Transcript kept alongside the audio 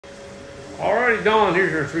Alrighty, Don,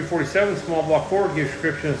 here's your 347 small block Ford. Gives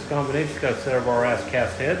description of this combination. It's got a set of our As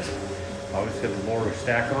Cast heads. Obviously got the Borla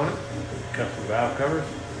stack on it. Custom valve covers.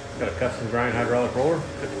 Got a custom grind hydraulic roller.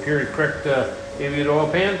 Got the purity correct Aviaid oil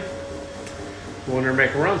pan. Go in there and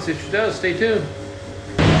make a run. See what she does. Stay tuned.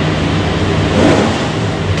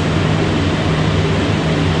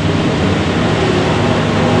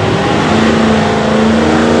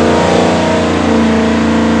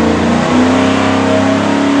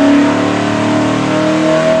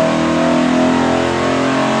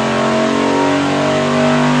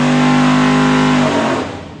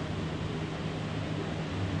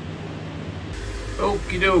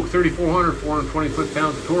 Okie doke, 3,400, 420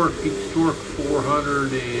 foot-pounds of torque, peak torque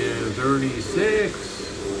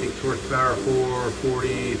 436, peak horsepower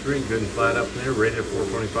 443, good and flat up there, rated at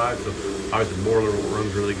 425, so obviously the Borla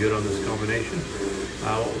runs really good on this combination.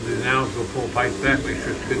 What we'll do now is we'll pull the pipes back, make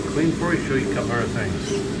sure it's good and clean for you, show you a couple other things.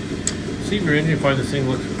 See if your engine, find this thing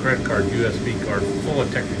looks like a credit card, USB card, full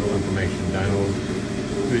of technical information, dyno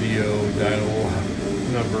video, dyno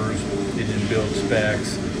numbers, engine build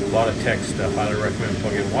specs, a lot of tech stuff. Highly recommend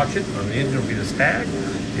plug in and watch it. On the engine will be this tag.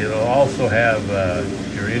 It'll also have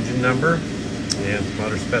your engine number and some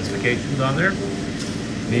other specifications on there.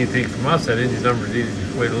 Need anything from us, that engine number is the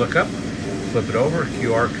easiest way to look up. Flip it over,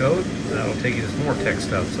 QR code, and that'll take you to some more tech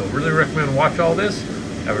stuff. So really recommend watch all this.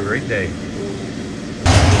 Have a great day.